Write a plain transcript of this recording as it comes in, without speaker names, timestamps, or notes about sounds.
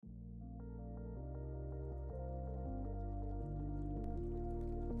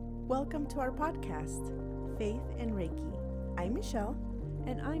Welcome to our podcast, Faith and Reiki. I'm Michelle.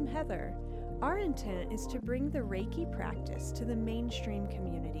 And I'm Heather. Our intent is to bring the Reiki practice to the mainstream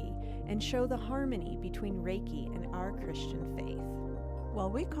community and show the harmony between Reiki and our Christian faith. While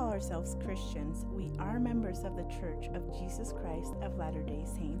we call ourselves Christians, we are members of the Church of Jesus Christ of Latter-day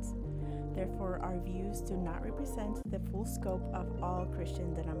Saints. Therefore, our views do not represent the full scope of all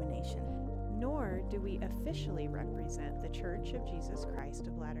Christian denominations. Nor do we officially represent the Church of Jesus Christ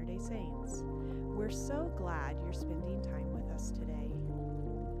of Latter-day Saints. We're so glad you're spending time with us today.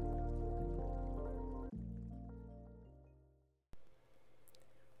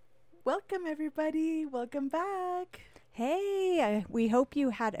 Welcome, everybody. Welcome back. Hey, we hope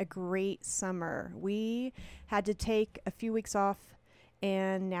you had a great summer. We had to take a few weeks off,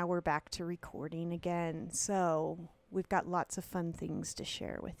 and now we're back to recording again. So we've got lots of fun things to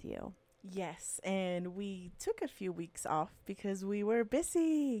share with you. Yes, and we took a few weeks off because we were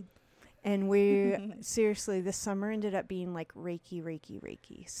busy. And we, seriously, this summer ended up being like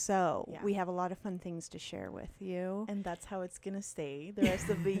Reiki. So we have a lot of fun things to share with you. And that's how it's going to stay the rest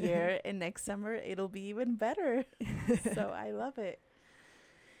of the year. And next summer, it'll be even better. So I love it.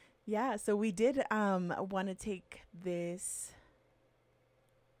 Yeah, so we did want to take this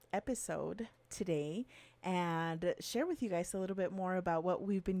episode today and share with you guys a little bit more about what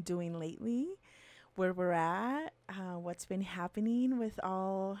we've been doing lately, where we're at, what's been happening with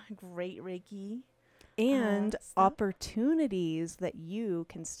all great Reiki and opportunities that you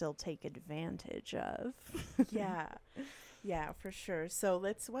can still take advantage of. Yeah, for sure. So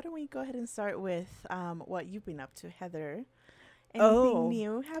why don't we go ahead and start with what you've been up to, Heather? Anything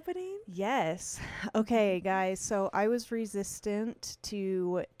new happening? Yes. Okay, guys. So I was resistant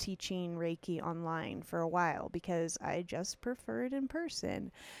to teaching Reiki online for a while because I just prefer it in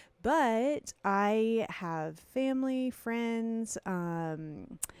person. But I have family, friends,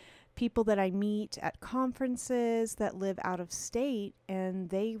 people that I meet at conferences that live out of state, and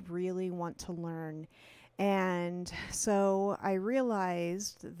they really want to learn. And so I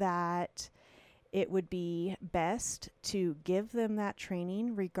realized that it would be best to give them that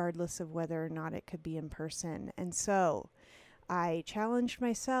training regardless of whether or not it could be in person. And so I challenged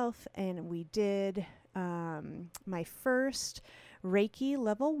myself, and we did my first Reiki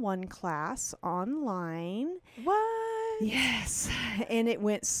level 1 class online. What? Yes. And it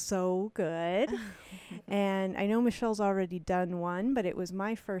went so good. And I know Michelle's already done one, but it was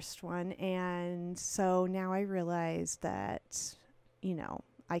my first one. And so now I realize that,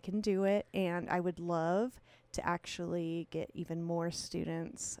 I can do it, and I would love to actually get even more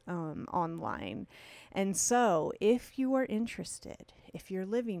students online. And so if you are interested, if you're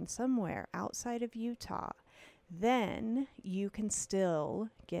living somewhere outside of Utah, then you can still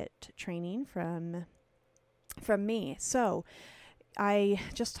get training from me. So I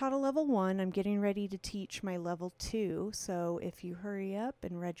just taught a level 1. I'm getting ready to teach my level 2. So if you hurry up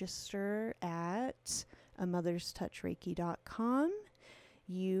and register at amotherstouchreiki.com,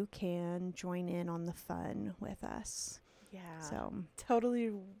 you can join in on the fun with us. Yeah. So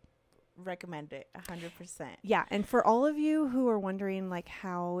totally recommend it 100%. Yeah. And for all of you who are wondering,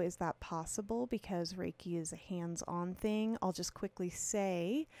 how is that possible? Because Reiki is a hands-on thing. I'll just quickly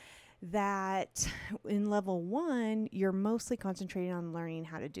say that in level 1, you're mostly concentrating on learning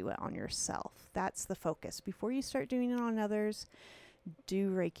how to do it on yourself. That's the focus. Before you start doing it on others, do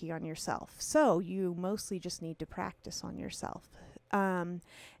Reiki on yourself. So you mostly just need to practice on yourself. And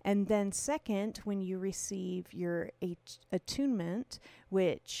then second, when you receive your attunement,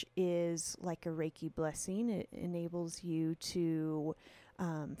 which is like a Reiki blessing, it enables you to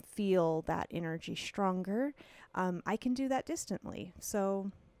feel that energy stronger. I can do that distantly.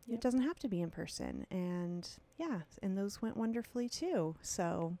 So it doesn't have to be in person. And and those went wonderfully too.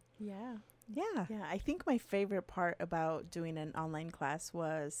 So Yeah, I think my favorite part about doing an online class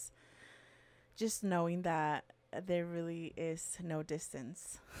was just knowing that there really is no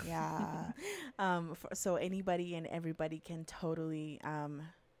distance. Yeah. So anybody and everybody can totally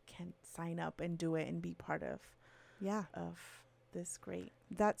can sign up and do it and be part of this great.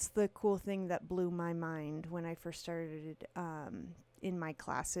 That's the cool thing that blew my mind when I first started in my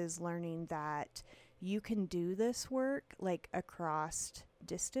classes, learning that you can do this work across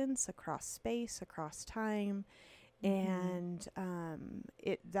distance, across space, across time. And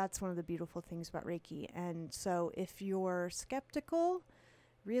that's one of the beautiful things about Reiki. And so if you're skeptical,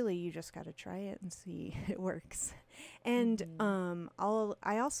 really you just got to try it and see it works. And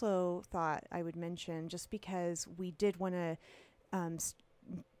I also thought I would mention, just because we did want to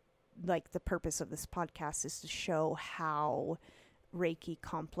the purpose of this podcast is to show how Reiki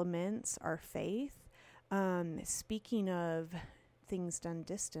complements our faith. Speaking of things done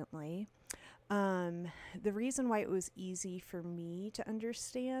distantly. The reason why it was easy for me to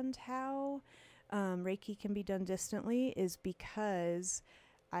understand how Reiki can be done distantly is because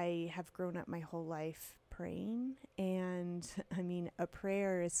I have grown up my whole life praying. And I mean, a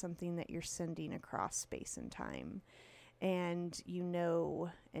prayer is something that you're sending across space and time. And you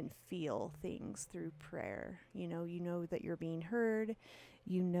know and feel things through prayer. You know that you're being heard.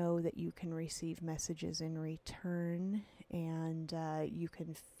 You know that you can receive messages in return. And you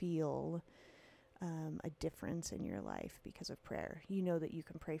can feel a difference in your life because of prayer. You know that you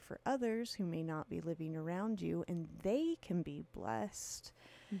can pray for others who may not be living around you, and they can be blessed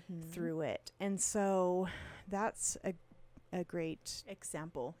through it. And so that's a great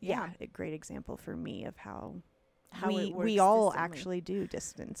example. Yeah, a great example for me of how it works we all distantly. Actually do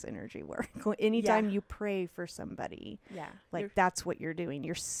distance energy work. Anytime you pray for somebody, that's what you're doing.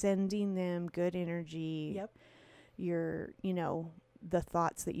 You're sending them good energy. Yep. You're, the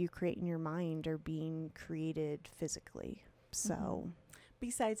thoughts that you create in your mind are being created physically. So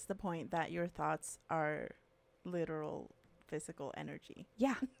besides the point that your thoughts are literal physical energy.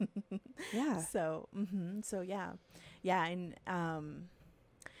 Yeah. Yeah. So, so yeah. Yeah. And,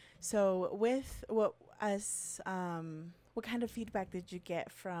 so with what kind of feedback did you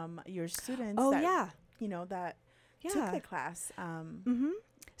get from your students? That took the class.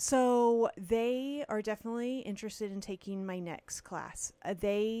 So they are definitely interested in taking my next class.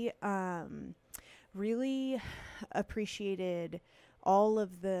 They really appreciated all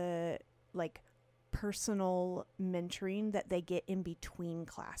of the personal mentoring that they get in between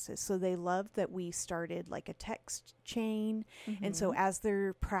classes. So they loved that we started like a text chain. And so as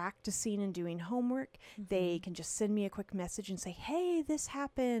they're practicing and doing homework, they can just send me a quick message and say, hey, this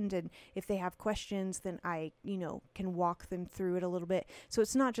happened. And if they have questions, then I, can walk them through it a little bit. So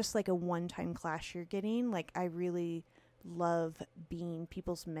it's not just like a one-time class you're getting. Like, I really love being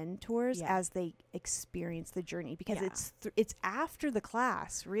people's mentors as they experience the journey, because it's after the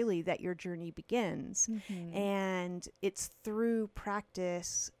class really that your journey begins, and it's through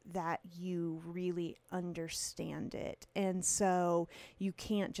practice that you really understand it. And so you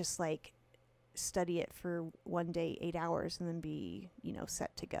can't just study it for one day, 8 hours, and then be,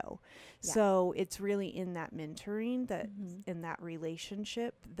 set to go. Yeah. So it's really in that mentoring, that in that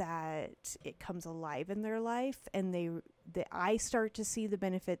relationship, that it comes alive in their life, and I start to see the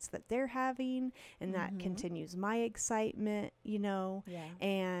benefits that they're having, and that continues my excitement,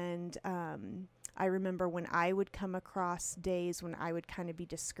 and I remember when I would come across days when I would kind of be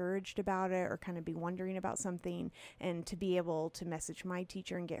discouraged about it or kind of be wondering about something, and to be able to message my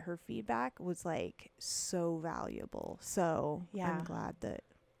teacher and get her feedback was so valuable. So I'm glad that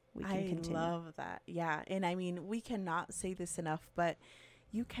we can continue. I love that. Yeah. And I mean, we cannot say this enough, but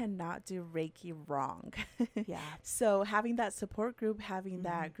you cannot do Reiki wrong. Yeah. So having that support group, having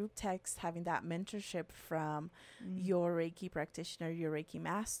that group text, having that mentorship from your Reiki practitioner, your Reiki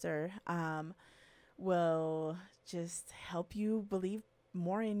master, will just help you believe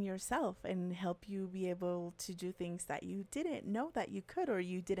more in yourself and help you be able to do things that you didn't know that you could, or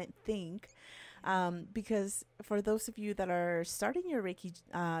you didn't think. Because for those of you that are starting your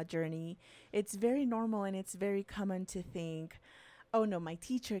Reiki journey, it's very normal and it's very common to think, oh no, my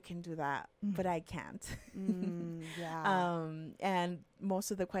teacher can do that, but I can't. And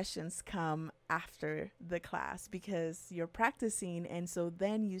most of the questions come after the class because you're practicing. And so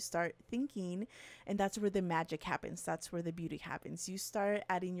then you start thinking, and that's where the magic happens. That's where the beauty happens. You start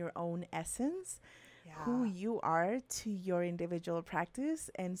adding your own essence, who you are, to your individual practice.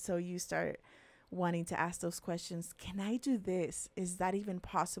 And so you start wanting to ask those questions. Can I do this? Is that even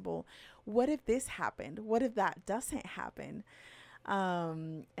possible? What if this happened? What if that doesn't happen?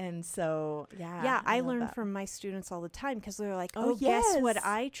 And so, I learn from my students all the time, because they're like, oh, guess what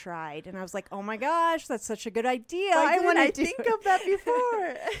I tried? And I was like, oh my gosh, that's such a good idea. I want to think of that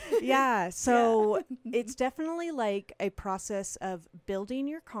before. So it's definitely a process of building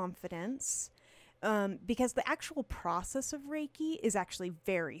your confidence. Because the actual process of Reiki is actually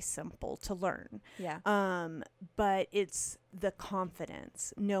very simple to learn. But it's the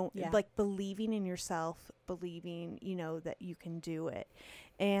confidence, believing in yourself, believing, that you can do it,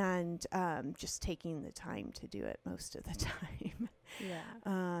 and just taking the time to do it most of the time.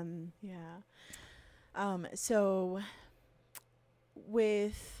 So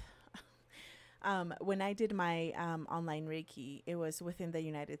with when I did my online Reiki, it was within the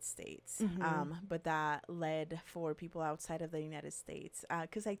United States, but that led for people outside of the United States,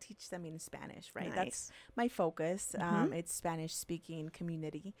 because I teach them in Spanish, right? Nice. That's my focus. It's Spanish-speaking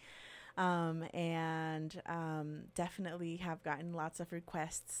community, and definitely have gotten lots of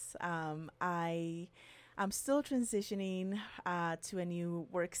requests. I I'm still transitioning to a new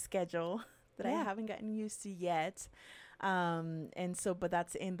work schedule that I haven't gotten used to yet. And so, but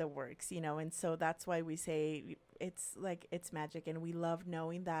that's in the works, you know, and so that's why we say it's like, it's magic. And we love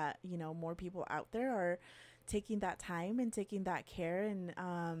knowing that, you know, more people out there are taking that time and taking that care and,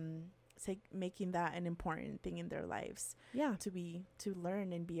 making that an important thing in their lives. Yeah. To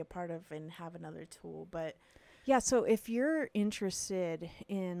learn and be a part of and have another tool. But yeah, so if you're interested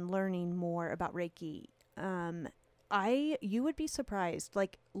in learning more about Reiki, you would be surprised.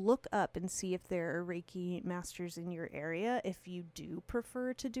 Like, look up and see if there are Reiki masters in your area if you do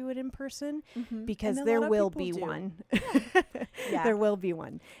prefer to do it in person, because there will be one. Yeah. There will be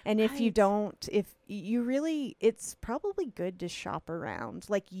one. And if you don't, if you really, it's probably good to shop around.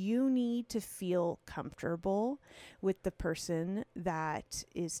 Like, you need to feel comfortable with the person that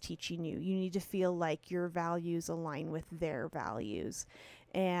is teaching you. You need to feel like your values align with their values.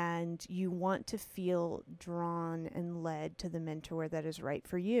 And you want to feel drawn and led to the mentor that is right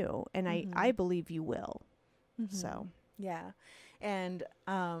for you. And I believe you will. So, yeah. And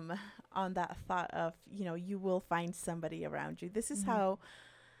on that thought of, you know, you will find somebody around you. This is how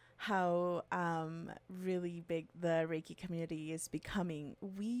really big the Reiki community is becoming.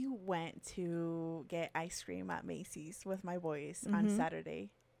 We went to get ice cream at Macy's with my boys on Saturday.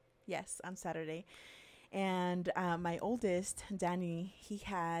 Yes, on Saturday. And my oldest, Danny, he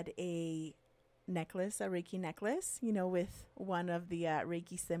had a necklace, a Reiki necklace, you know, with one of the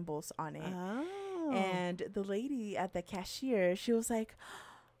Reiki symbols on it. Oh. And the lady at the cashier, she was like,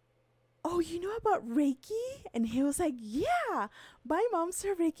 "Oh, you know about Reiki?" And he was like, "Yeah, my mom's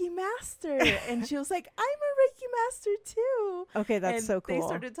a Reiki master." And she was like, "I'm a Reiki master too." Okay, that's so cool. They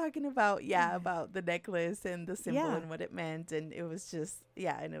started talking about, about the necklace and the symbol and what it meant. And it was just,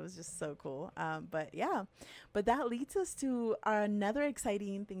 and it was just so cool. But that leads us to another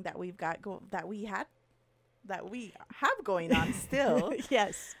exciting thing that we've got, that we have going on still.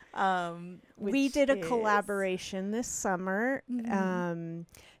 Yes. We did a collaboration this summer.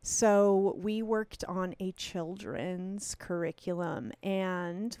 So we worked on a children's curriculum,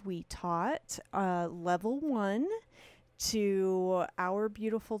 and we taught level 1 to our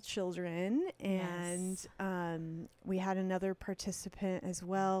beautiful children, and we had another participant as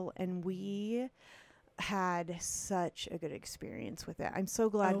well, and we had such a good experience with it. I'm so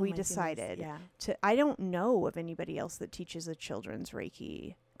glad we decided to. I don't know of anybody else that teaches a children's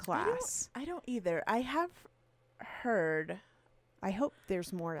Reiki class. I don't either. I have heard. I hope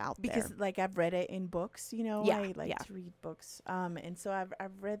there's more out there. Because like I've read it in books, you know. I like to read books. And so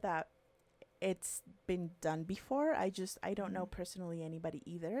I've read that it's been done before. I don't know personally anybody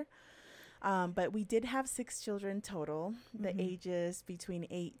either. But we did have 6 children total, the ages between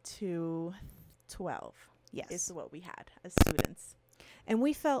 8 to 12. Yes, is what we had as students. And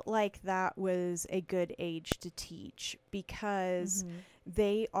we felt like that was a good age to teach, because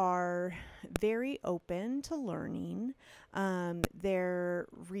they are very open to learning. They're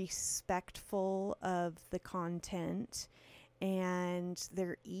respectful of the content, and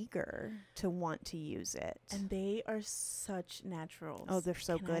they're eager to want to use it. And they are such naturals. Oh, they're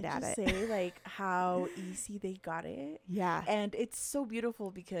so good at it. Say like how easy they got it. Yeah. And it's so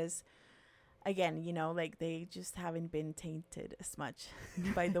beautiful because, again, you know, like they just haven't been tainted as much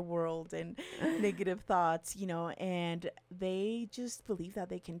by the world and negative thoughts, you know, and they just believe that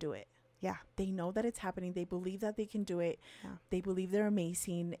they can do it. Yeah. They know that it's happening. They believe that they can do it. Yeah. They believe they're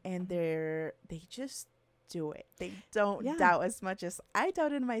amazing, and they just do it. They don't doubt as much as I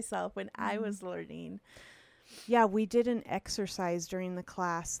doubted myself when I was learning. Yeah, we did an exercise during the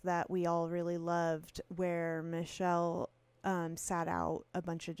class that we all really loved, where Michelle sat out a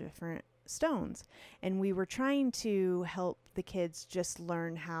bunch of different stones, and we were trying to help the kids just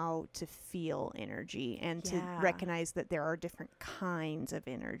learn how to feel energy and to recognize that there are different kinds of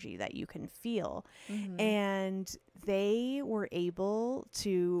energy that you can feel. And they were able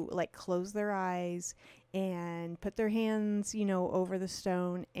to like close their eyes and put their hands, you know, over the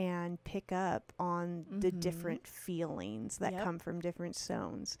stone and pick up on the different feelings that come from different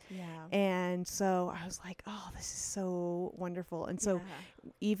stones. Yeah. And so I was like, oh, this is so wonderful. And so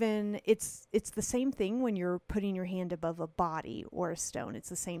even it's the same thing when you're putting your hand above a body or a stone. It's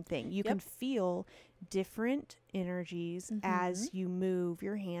the same thing. You can feel different energies as you move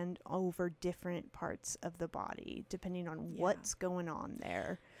your hand over different parts of the body, depending on what's going on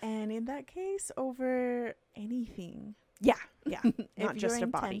there. And in that case, over anything. Yeah. Not just a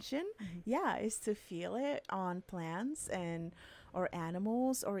body. Intention, is to feel it on plants or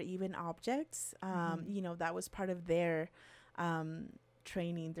animals or even objects. You know, that was part of their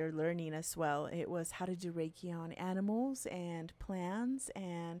training, their learning as well. It was how to do Reiki on animals and plants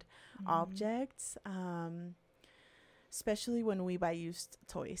and objects, especially when we buy used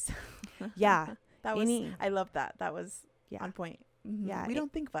toys. Yeah. That was, I love that. That was on point. Yeah. We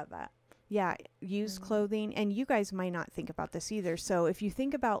don't think about that. Yeah, used clothing. And you guys might not think about this either. So if you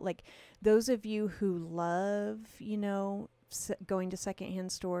think about like those of you who love, you know, going to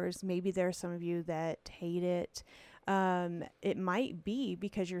secondhand stores, maybe there are some of you that hate it. It might be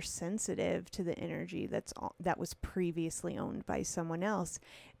because you're sensitive to the energy that was previously owned by someone else.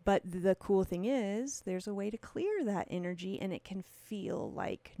 But the cool thing is there's a way to clear that energy and it can feel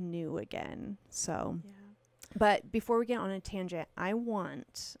like new again. So yeah. But before we get on a tangent, I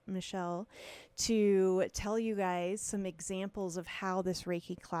want Michelle to tell you guys some examples of how this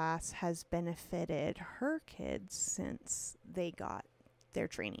Reiki class has benefited her kids since they got their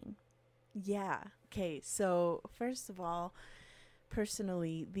training. Yeah. Okay. So first of all,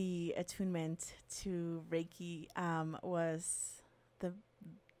 personally, the attunement to Reiki was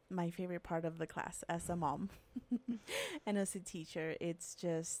my favorite part of the class as a mom and as a teacher. It's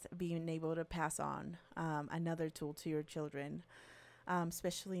just being able to pass on another tool to your children,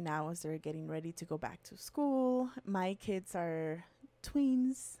 especially now as they're getting ready to go back to school. My kids are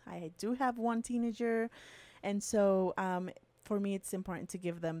tweens. I do have one teenager. And so for me, it's important to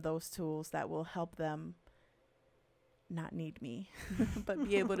give them those tools that will help them not need me, but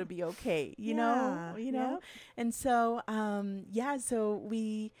be able to be okay, you know. Yep. And so, so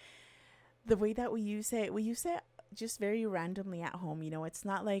the way that we use it just very randomly at home. You know, it's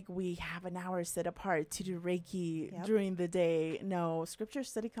not like we have an hour set apart to do Reiki during the day. No, scripture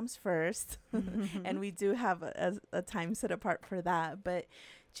study comes first. And we do have a time set apart for that. But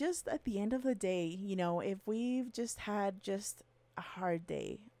just at the end of the day, you know, if we've just had just a hard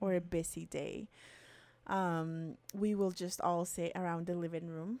day or a busy day, we will just all sit around the living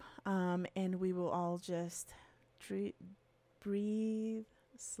room, and we will all just breathe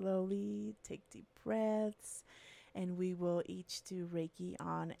slowly, take deep breaths, and we will each do Reiki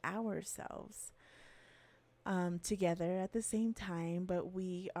on ourselves together at the same time. But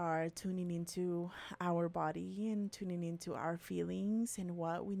we are tuning into our body and tuning into our feelings and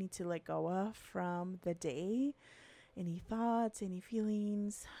what we need to let go of from the day, any thoughts, any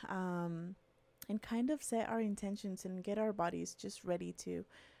feelings, and kind of set our intentions and get our bodies just ready to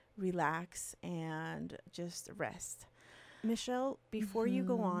relax and just rest. Michelle, before you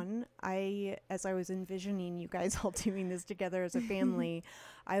go on, as I was envisioning you guys all doing this together as a family,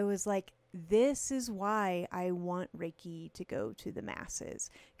 I was like, this is why I want Reiki to go to the masses.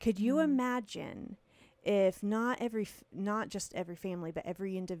 Could you imagine if not just every family, but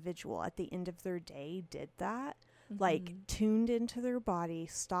every individual at the end of their day did that? Like tuned into their body,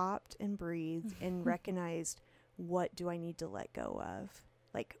 stopped and breathed and recognized, what do I need to let go of?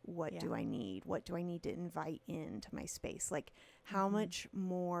 Like, what do I need? What do I need to invite into my space? Like, how much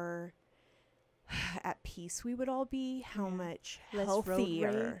more at peace we would all be, how much less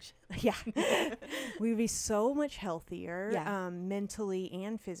healthier. Yeah. We would be so much healthier, mentally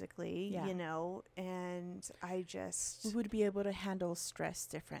and physically, you know, and we would be able to handle stress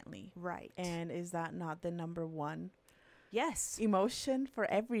differently. Right. And is that not the number one emotion for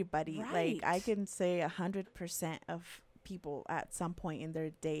everybody? Right. Like, I can say 100% of people at some point in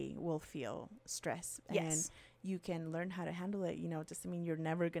their day will feel stress. And you can learn how to handle it. You know, doesn't mean you're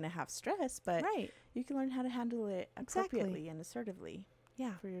never going to have stress, but you can learn how to handle it appropriately and assertively.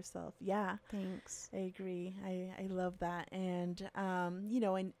 Yeah. For yourself. Yeah. Thanks. I agree. I love that. And, you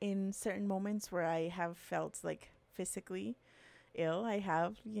know, in certain moments where I have felt like physically ill, I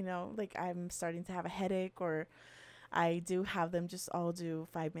have, you know, like I'm starting to have a headache, or I do have them just all do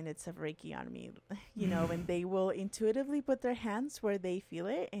 5 minutes of Reiki on me, you know, and they will intuitively put their hands where they feel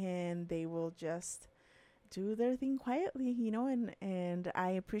it, and they will just do their thing quietly, you know, and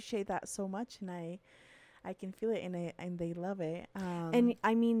I appreciate that so much, and I can feel it, and they love it. And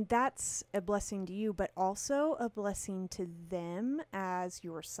I mean, that's a blessing to you, but also a blessing to them as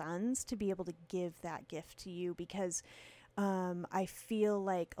your sons to be able to give that gift to you, because I feel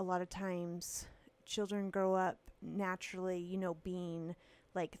like a lot of times children grow up naturally, you know, being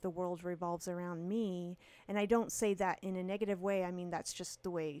like the world revolves around me. And I don't say that in a negative way. I mean, that's just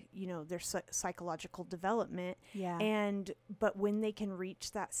the way, you know, their psychological development. Yeah. But when they can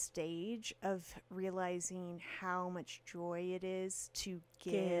reach that stage of realizing how much joy it is to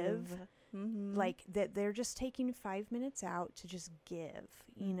give. Like that, they're just taking 5 minutes out to just give,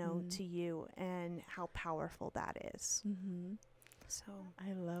 you know, to you, and how powerful that is. So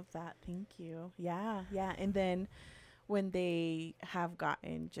I love that. Thank you. Yeah. Yeah. And then when they have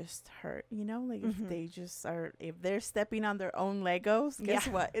gotten just hurt, you know, like if they just are, if they're stepping on their own Legos, guess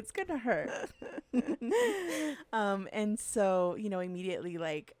what? It's going to hurt. And so, you know, immediately,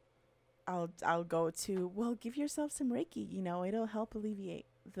 like, I'll go to, well, give yourself some Reiki, you know, it'll help alleviate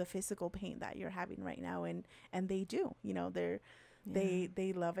the physical pain that you're having right now. And they do, you know, they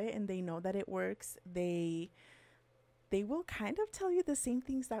love it, and they know that it works. They will kind of tell you the same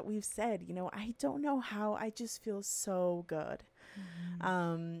things that we've said, you know, I don't know how, I just feel so good.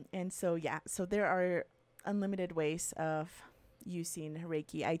 And so, so there are unlimited ways of using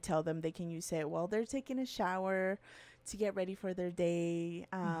Reiki. I tell them they can use it while they're taking a shower to get ready for their day.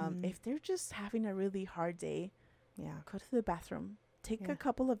 If they're just having a really hard day, go to the bathroom, take a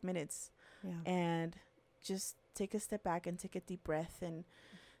couple of minutes and just take a step back and take a deep breath and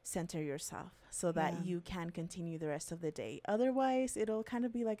center yourself so that you can continue the rest of the day. Otherwise, it'll kind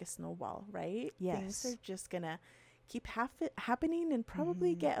of be like a snowball, right? Yes. Things are just gonna keep happening and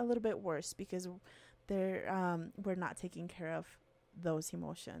probably get a little bit worse because we're not taking care of those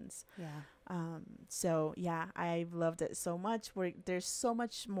emotions. So I've loved it so much. There's so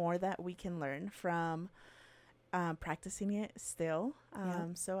much more that we can learn from practicing it still.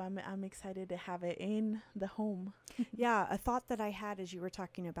 So I'm excited to have it in the home. A thought that I had as you were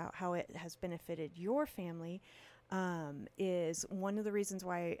talking about how it has benefited your family is one of the reasons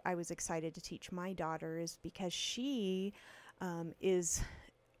why I was excited to teach my daughter is because she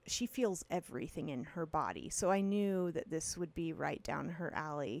feels everything in her body. So I knew that this would be right down her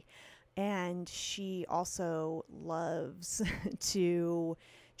alley. And she also loves to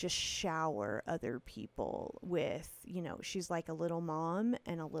just shower other people with, you know, she's like a little mom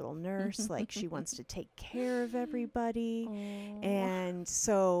and a little nurse. Like she wants to take care of everybody. And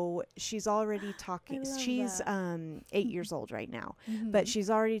so she's already talking. She's 8 years old right now, but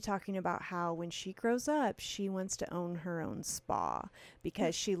she's already talking about how when she grows up, she wants to own her own spa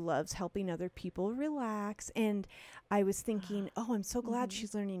because she loves helping other people relax. And I was thinking, I'm so glad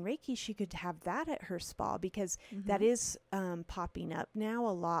she's learning Reiki. She could have that at her spa because that is popping up now.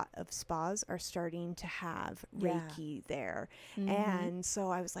 A lot of spas are starting to have Reiki there. And so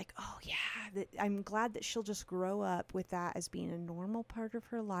I was like, I'm glad that she'll just grow up with that as being a normal part of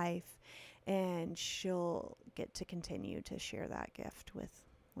her life, and she'll get to continue to share that gift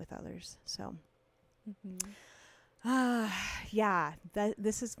with others. So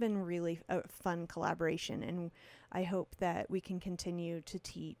this has been really a fun collaboration, and I hope that we can continue to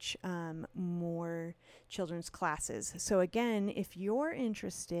teach more children's classes. So again, if you're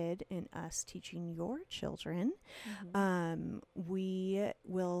interested in us teaching your children, we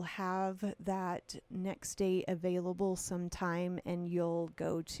will have that next date available sometime, and you'll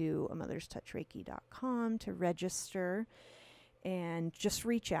go to amotherstouchreiki.com to register and just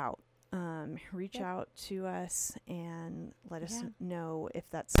reach out. Reach out to us and let us know if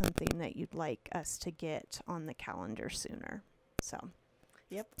that's something that you'd like us to get on the calendar sooner. So,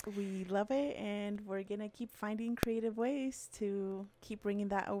 we love it, and we're going to keep finding creative ways to keep bringing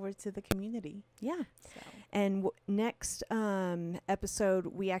that over to the community. And next episode,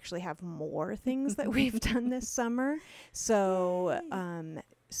 we actually have more things that we've done this summer. So,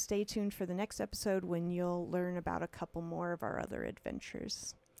 stay tuned for the next episode when you'll learn about a couple more of our other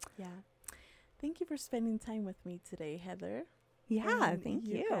adventures. Thank you for spending time with me today, Heather. Thank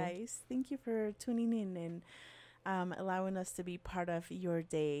you guys. Thank you for tuning in and allowing us to be part of your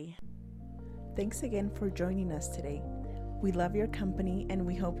day. Thanks again for joining us today. We love your company, and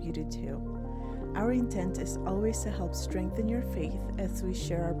we hope you do too. Our intent is always to help strengthen your faith as we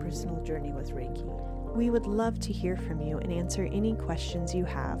share our personal journey with Reiki. We would love to hear from you and answer any questions you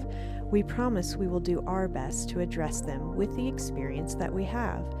have. We promise we will do our best to address them with the experience that we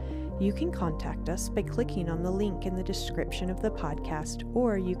have. You can contact us by clicking on the link in the description of the podcast,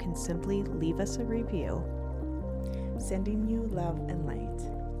 or you can simply leave us a review. Sending you love and light.